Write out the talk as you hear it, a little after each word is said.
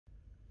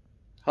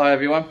Hi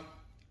everyone.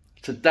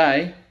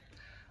 Today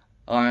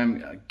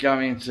I'm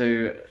going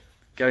to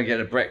go and get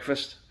a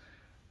breakfast,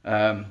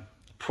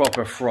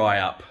 proper fry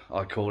up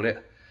I call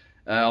it.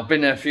 I've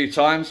been there a few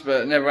times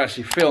but never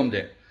actually filmed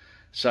it,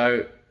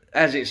 so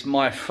as it's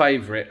my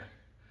favourite,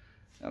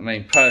 I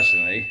mean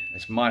personally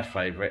it's my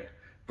favourite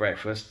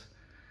breakfast,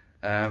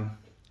 I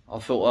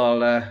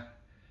thought I'll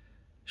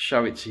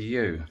show it to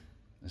you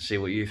and see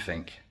what you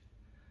think,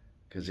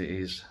 because it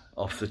is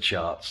off the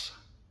charts.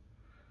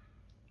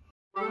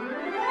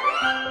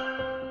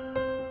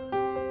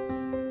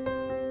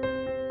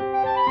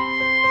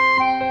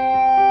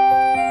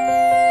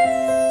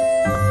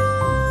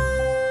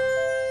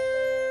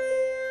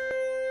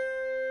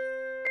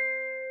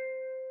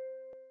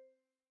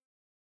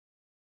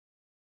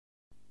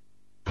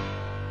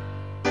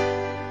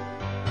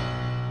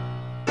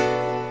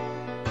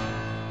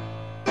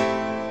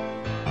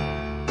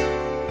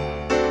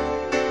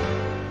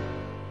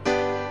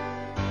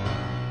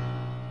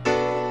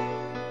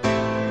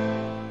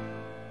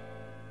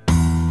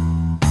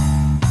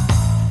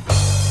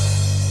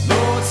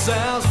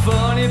 Sounds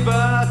funny, but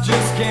I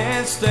just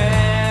can't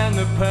stand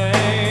the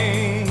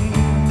pain.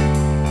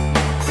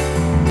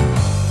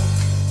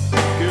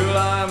 Girl,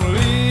 I'm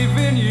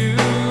leaving you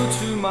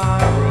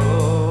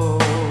tomorrow.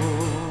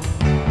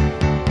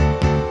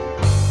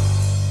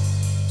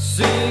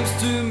 Seems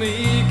to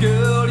me,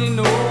 girl, you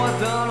know I've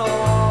done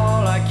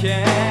all I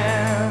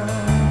can.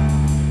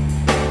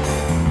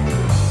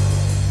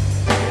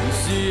 You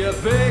see a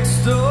big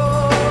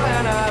store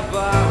and I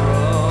borrow.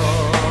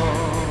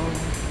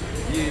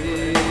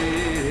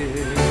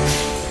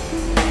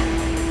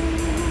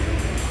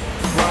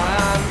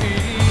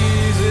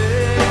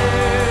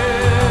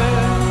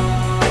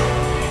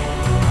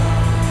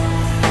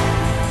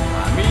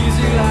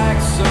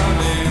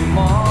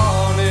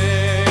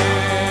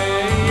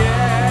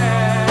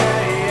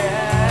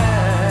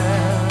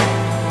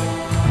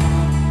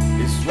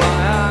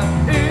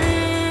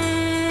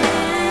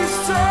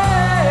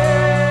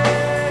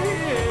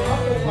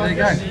 There you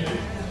go,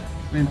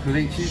 I'm in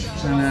Pellicci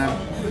and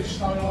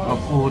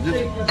I've ordered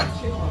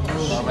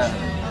about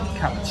a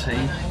cup of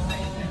tea.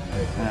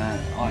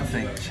 I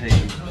think tea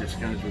just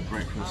goes with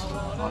breakfast.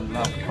 I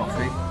love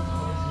coffee,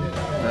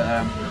 but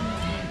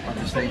I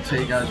just think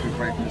tea goes with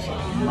breakfast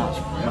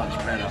much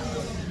better.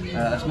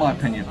 That's my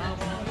opinion.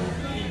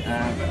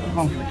 I've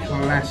gone for the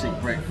classic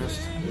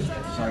breakfast,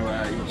 so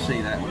you'll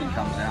see that when it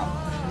comes out.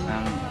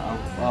 And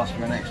I'll ask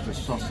for an extra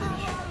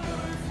sausage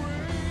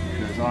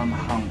because I'm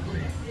hungry.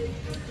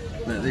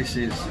 But this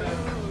is,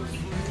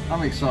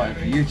 I'm excited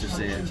for you to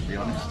see it, to be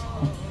honest.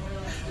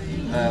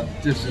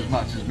 Just as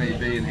much as me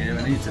being here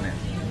and eating it.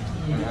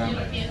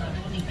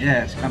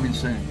 Yeah, it's coming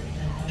soon.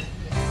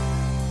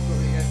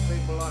 You get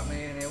people like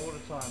me in here all the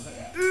time.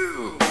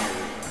 Ooh.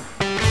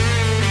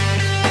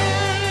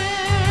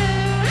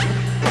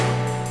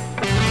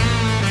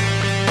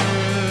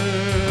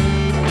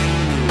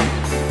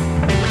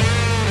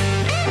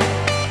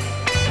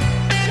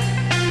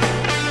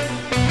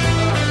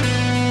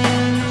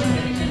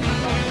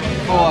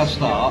 Before I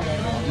start, I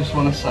just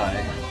want to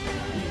say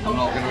I'm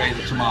not going to eat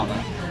the tomato.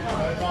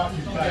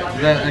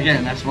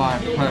 Again, that's my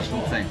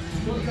personal thing.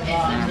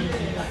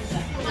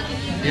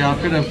 Yeah, I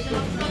could have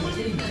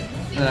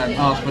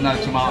asked for no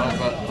tomato,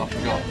 but I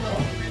forgot.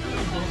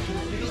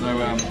 So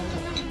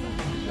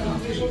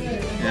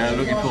yeah,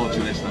 looking forward to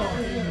this though.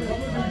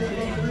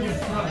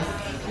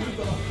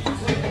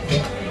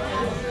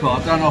 Well, I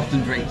don't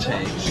often drink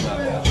tea,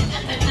 but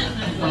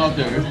when I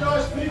do,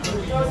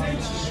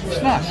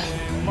 it's nice.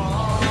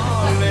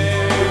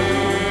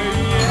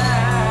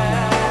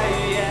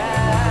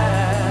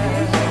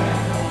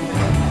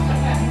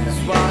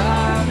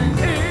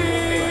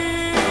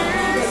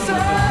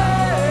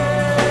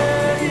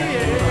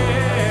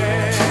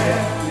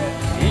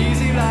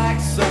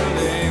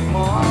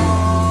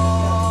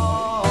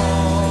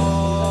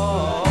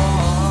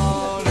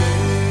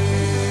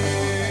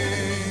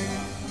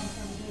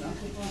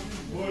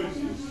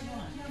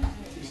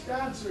 It's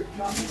down to a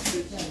couple of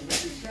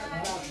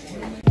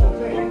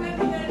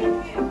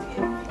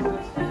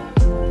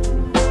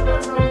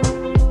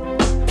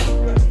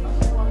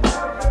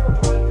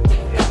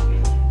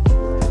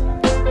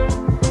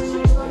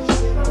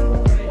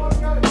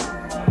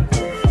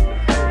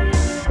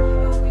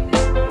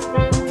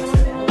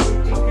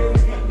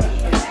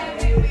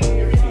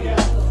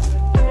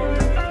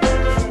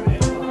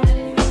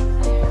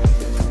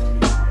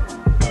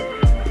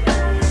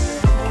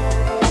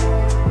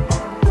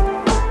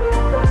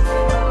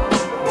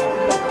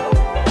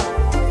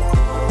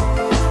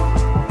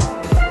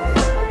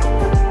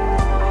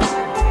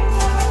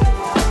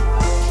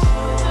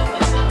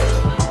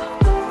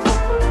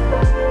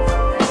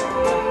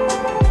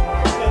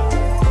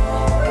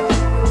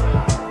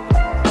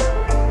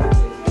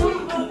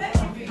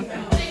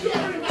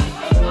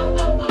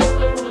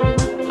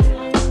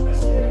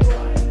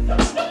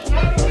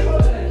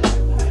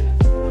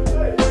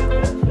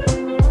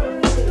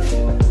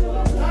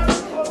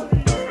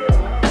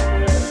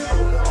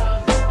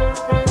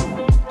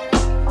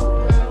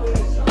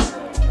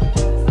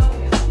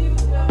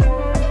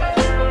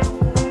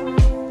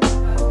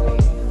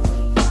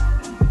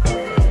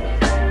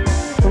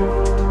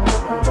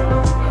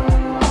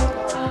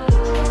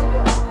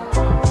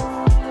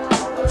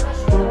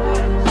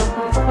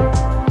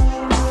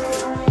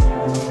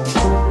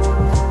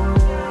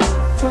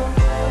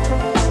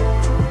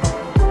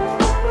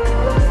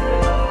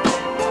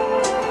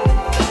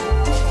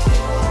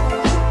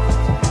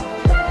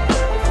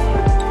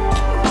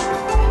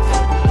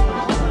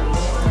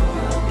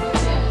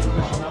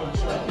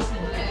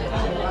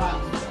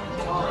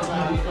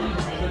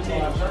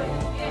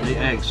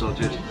eggs are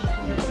just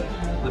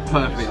the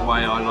perfect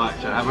way I like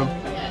to have them.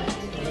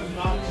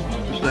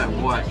 Just that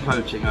white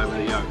coating over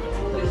the yolk.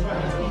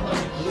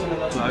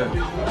 So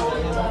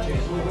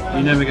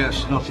you never get a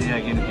snotty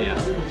egg in here.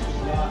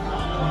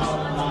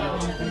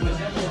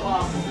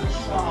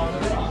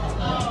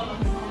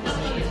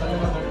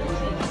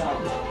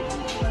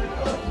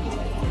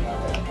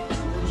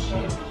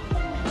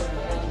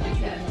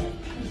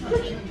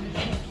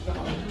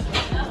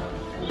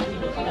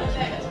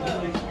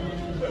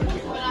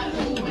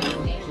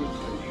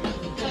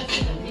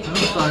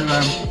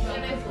 Also,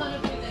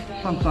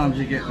 sometimes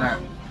you get that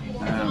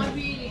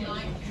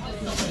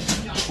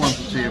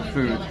quantity of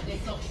food,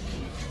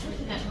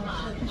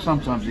 and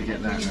sometimes you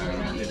get that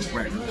bit of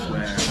breakfast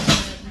where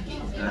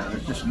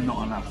there's just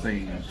not enough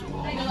beans,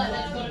 or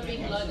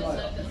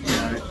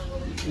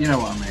you know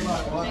what I mean.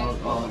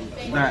 Or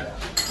that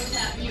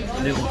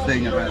little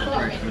thing about the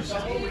breakfast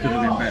could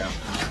have been better,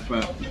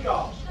 but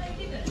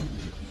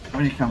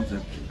when it comes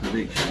to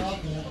Pellicci,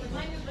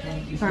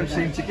 you don't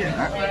seem to get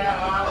that.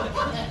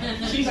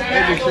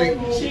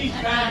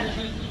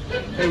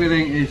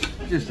 Everything is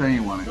just how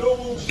you want it.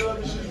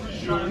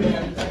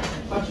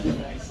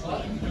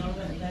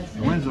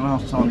 When's the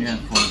last time you had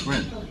fried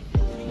bread?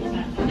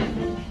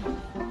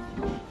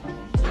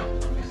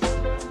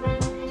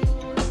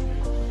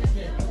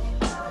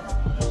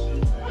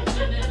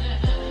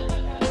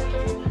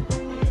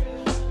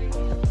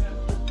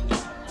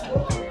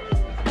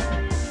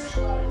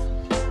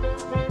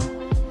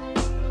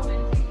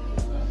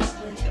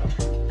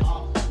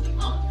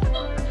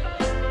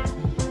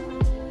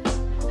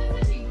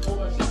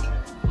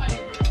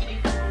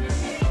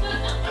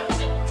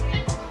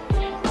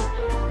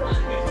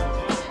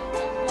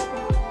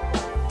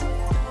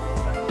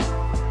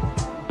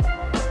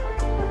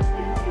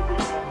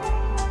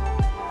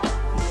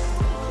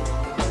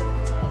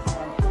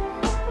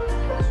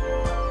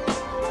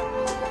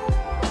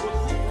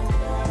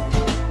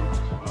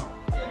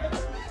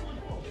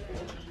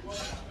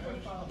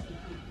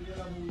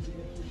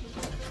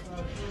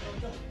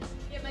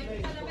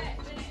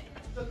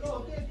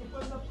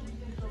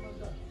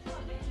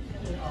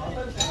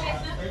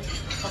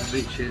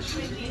 Pellicci's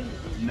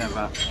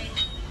never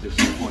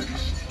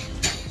disappoints.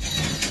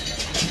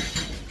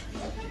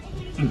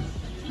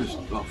 Just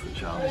off the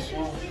charts.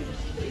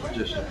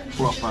 Just a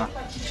proper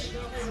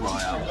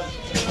fry up.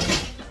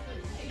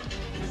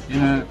 You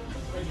know,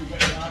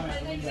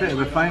 bit of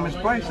a famous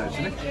place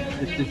actually.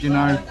 Did you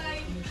know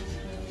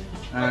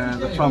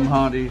the Tom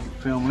Hardy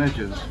film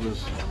Legends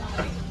was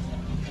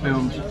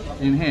filmed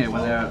in here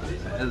when they're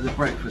at the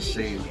breakfast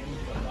scene,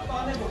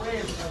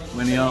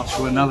 when he asked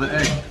for another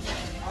egg?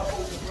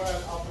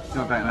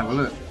 Go back and have a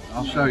look.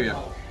 I'll show you.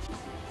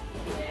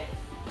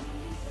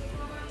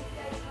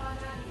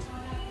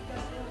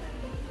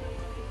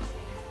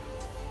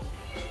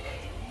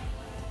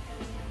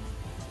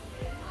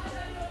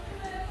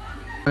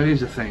 So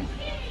here's the thing.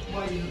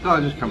 The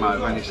guy just come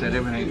over and he said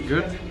everything's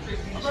good.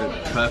 I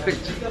said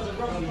perfect.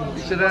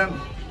 He said I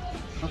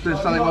said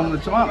something wrong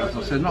with the tomatoes.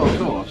 I said not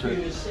at all. I said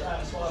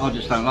I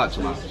just don't like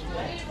tomatoes.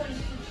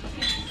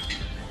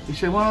 He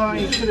said, well,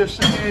 you should have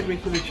said we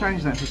could have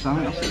changed that to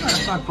something. I said, no,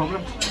 that's no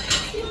problem.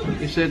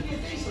 He said,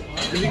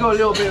 have you got a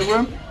little bit of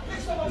room?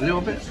 A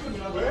little bit?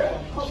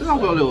 I said,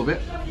 I've got a little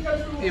bit.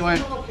 He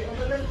went,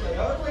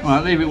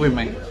 right, leave it with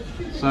me.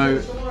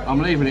 So I'm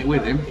leaving it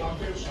with him,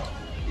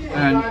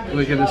 and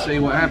we're going to see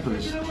what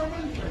happens.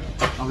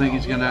 I think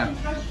he's going to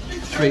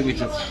treat me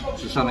to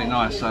something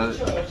nice. So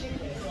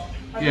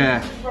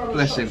yeah,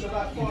 bless him.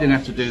 He didn't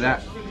have to do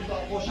that.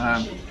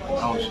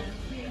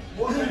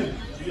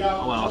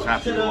 I was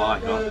happy with what I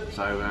got,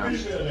 so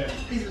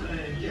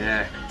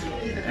yeah,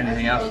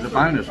 anything else is a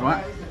bonus,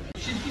 right?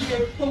 Should give you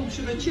a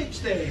portion of chips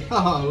there.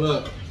 Oh,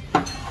 look.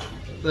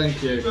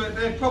 Thank you. But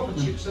they're proper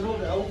chips and all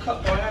that, all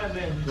cut by hand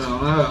then. Oh,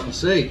 no, I can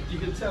see. You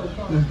can tell,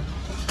 can't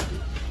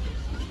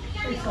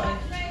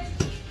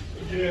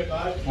you?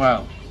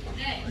 Wow.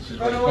 This is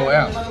what you pull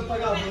out.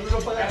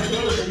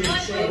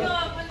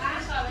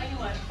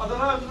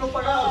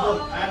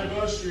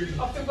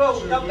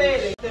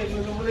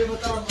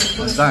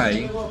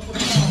 They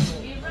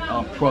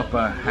are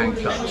proper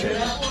hand-cut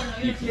chips,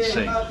 you can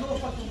see.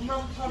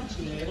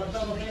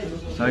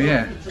 So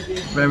yeah,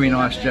 very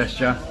nice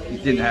gesture. He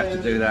didn't have to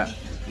do that.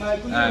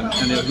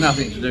 And it was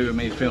nothing to do with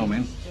me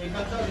filming.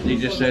 He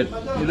just said,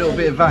 you're a little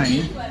bit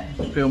vain,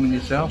 filming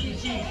yourself.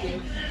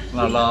 And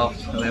I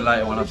laughed, and then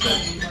later when I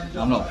said,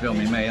 I'm not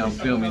filming me, I'm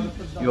filming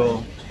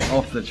your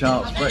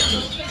off-the-charts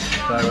breakfast.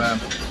 So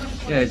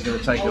yeah, he's going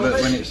to take a look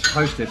when it's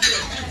posted.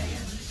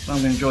 So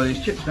I'm going to enjoy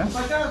these chips now.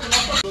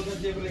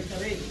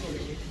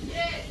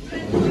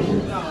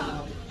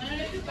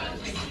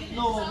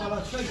 No, ma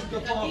la fece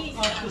dopo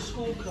after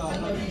school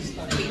club, la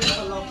vista, che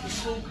questa l'after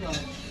school club.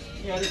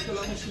 E adesso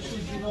l'ha messo sul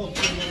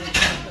ginocchio.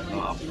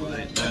 Oh,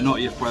 they're not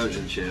your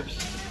frozen chips.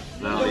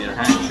 They are your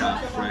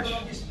hand-cut, fresh,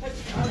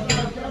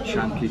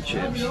 chunky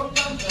chips.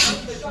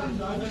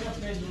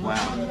 Wow.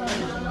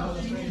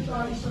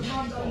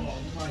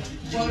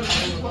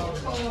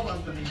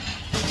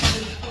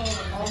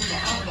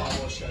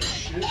 watch that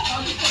shit.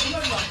 I just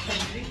don't know like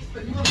 10 minutes,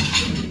 but you want to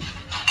see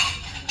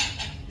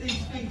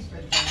these things,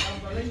 man,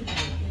 unbelievable.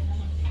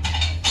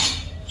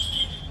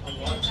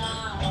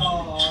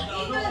 Oh,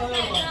 no, not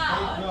her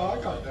one. No,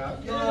 I got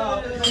that.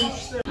 No,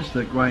 just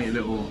a great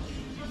little,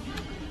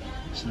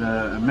 it's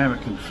the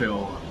American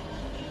feel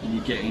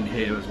you get in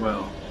here as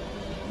well.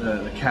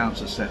 The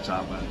counter set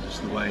up and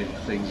just the way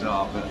things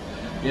are. But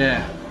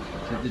yeah,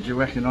 so did you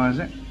recognise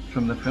it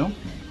from the film?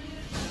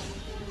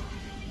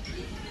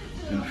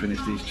 Gonna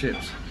finish these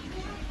chips.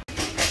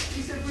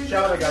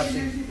 Ciao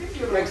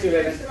ragazzi, next to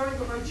that. All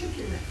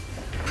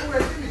they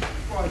do is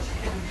fried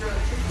chicken and jerk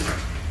chicken.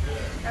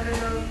 And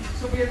then,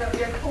 so we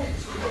had pork,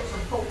 so we got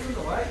some pork in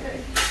the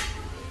way,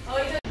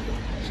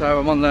 So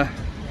I'm on the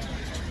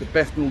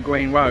Bethnal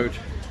Green Road,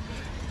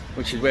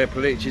 which is where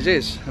Pellicci's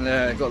is, and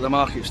they've got the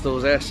market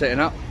stalls there setting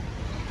up.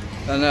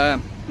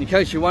 And in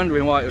case you're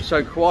wondering why it was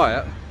so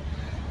quiet,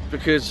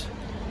 because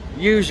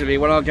usually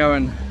when I go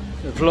and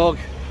vlog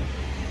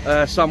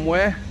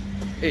somewhere,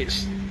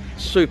 it's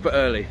super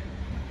early.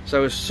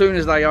 So as soon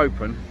as they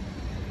open,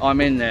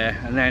 I'm in there,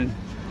 and then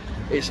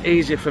it's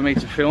easier for me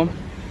to film.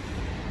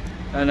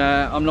 And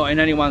I'm not in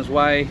anyone's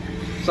way.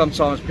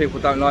 Sometimes people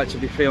don't like to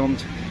be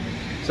filmed.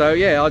 So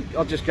yeah,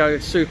 I'll just go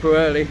super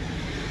early.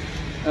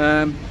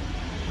 And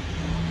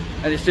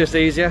it's just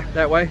easier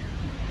that way.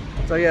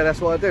 So yeah, that's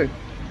what I do.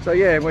 So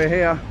yeah, we're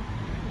here,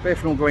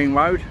 Bethnal Green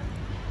Road.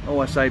 I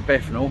always say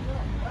Bethnal.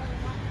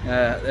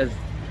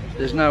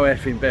 There's no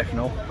F in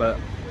Bethnal, but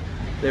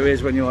there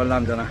is when you're a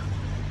Londoner.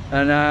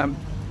 And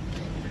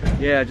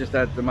yeah, I just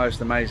had the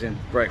most amazing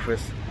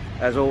breakfast,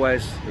 as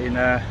always, in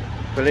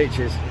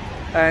Pellicci's.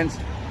 And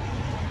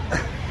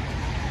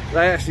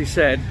they actually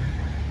said,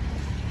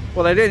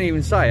 well, they didn't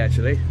even say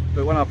actually,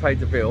 but when I paid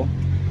the bill,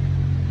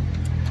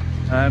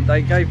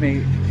 they gave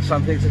me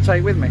something to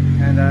take with me,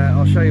 and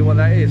I'll show you what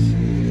that is.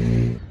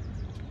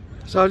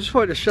 So I just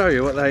wanted to show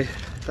you what they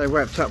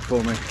wrapped up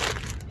for me.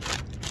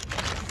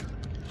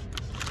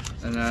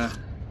 And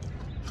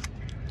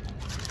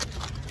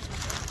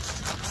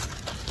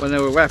when they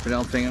were wrapping it,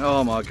 I'm thinking,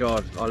 oh my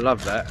god, I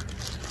love that.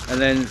 And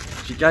then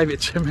she gave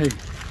it to me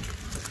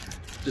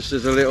just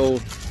as a little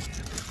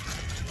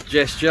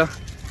gesture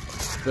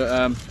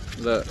that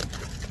look,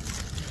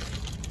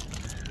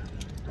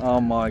 oh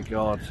my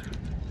god,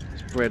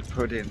 it's bread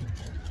pudding.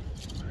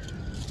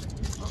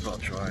 I've got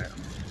to try it.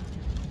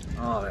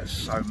 Oh, that's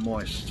so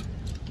moist.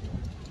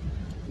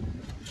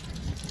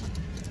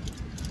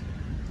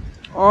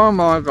 Oh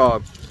my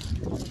god.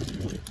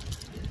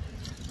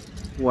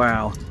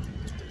 Wow.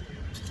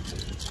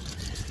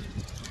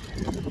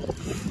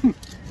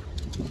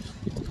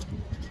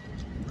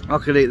 I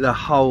could eat the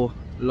whole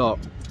lot.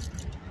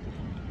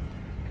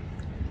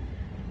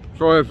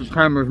 Sorry if the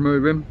camera's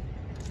moving.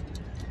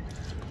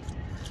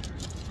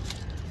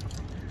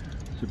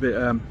 It's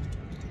a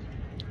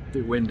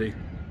bit windy.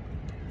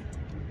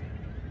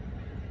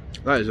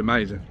 That is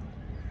amazing.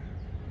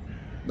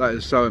 That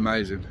is so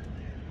amazing.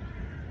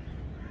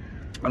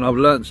 And I've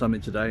learned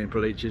something today in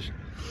Pellicci's,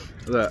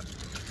 that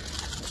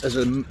as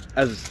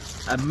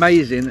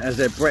amazing as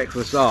their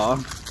breakfasts are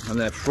and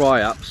their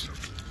fry-ups,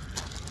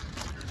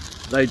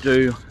 they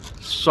do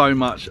so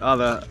much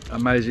other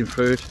amazing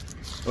food,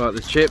 like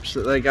the chips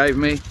that they gave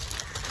me.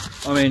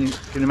 I mean, you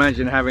can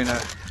imagine having a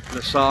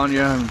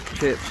lasagna and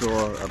chips,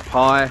 or a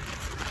pie,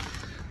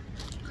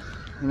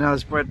 and now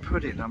there's bread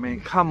pudding. I mean,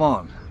 come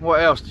on,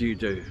 what else do you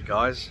do,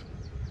 guys?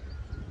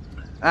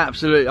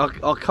 Absolutely,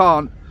 I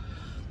can't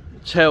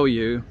tell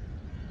you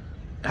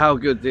how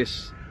good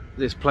this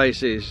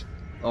place is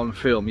on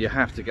film. You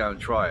have to go and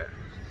try it.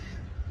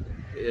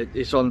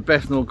 It's on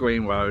Bethnal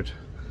Green Road.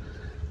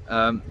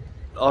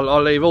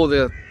 I'll leave all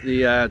the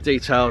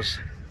details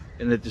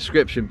in the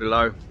description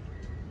below,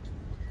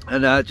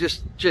 and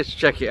just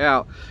check it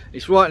out.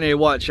 It's right near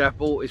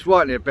Whitechapel. It's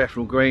right near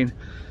Bethnal Green,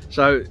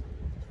 so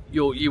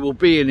you will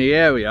be in the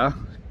area,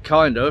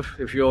 kind of,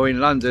 if you're in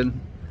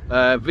London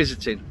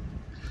visiting,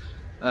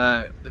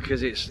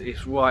 because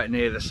it's right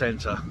near the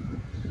centre.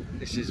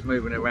 This is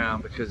moving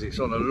around because it's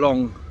on a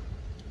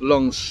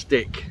long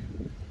stick,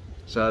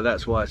 so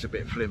that's why it's a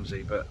bit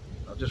flimsy. But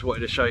I just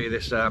wanted to show you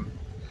this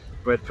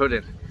bread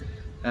pudding,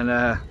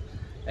 and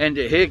end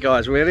it here,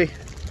 guys, really.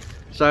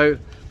 So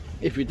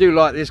if you do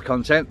like this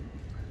content,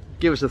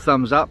 give us a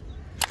thumbs up,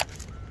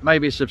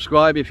 maybe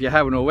subscribe if you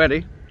haven't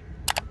already,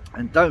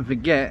 and don't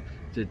forget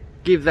to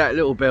give that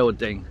little bell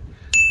ding.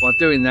 By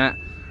doing that,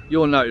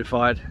 you're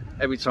notified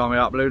every time I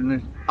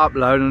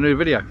upload a new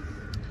video.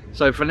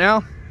 So for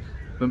now,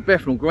 from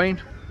Bethnal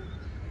Green,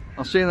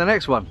 I'll see you in the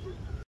next one.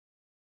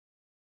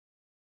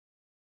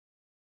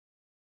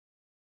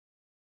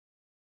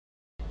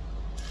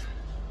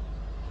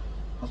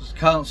 I just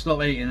can't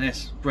stop eating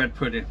this bread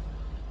pudding.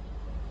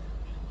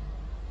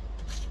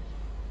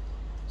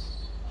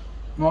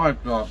 My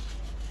God.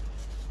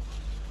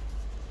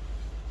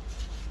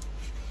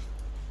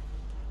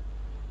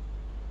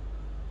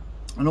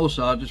 And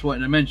also, I just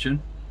wanted to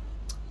mention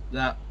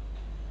that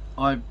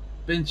I've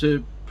been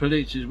to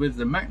Pellicci's with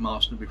the Mac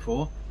Master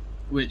before,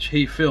 which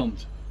he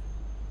filmed.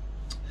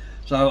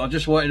 So I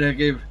just wanted to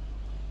give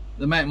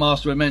the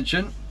Mac-Master a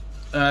mention.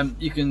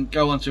 You can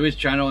go onto his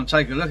channel and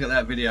take a look at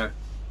that video.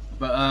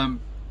 But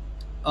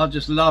I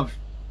just love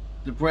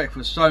the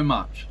breakfast so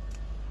much.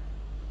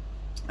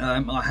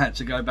 I had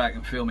to go back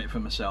and film it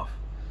for myself.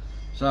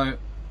 So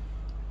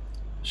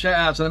shout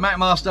out to the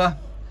Mac-Master,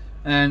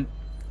 and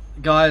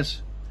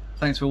guys,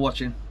 thanks for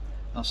watching.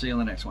 I'll see you on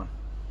the next one.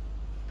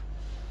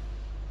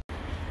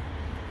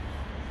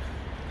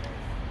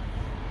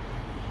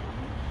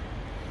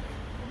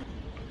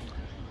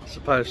 I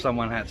suppose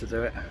someone had to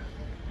do it.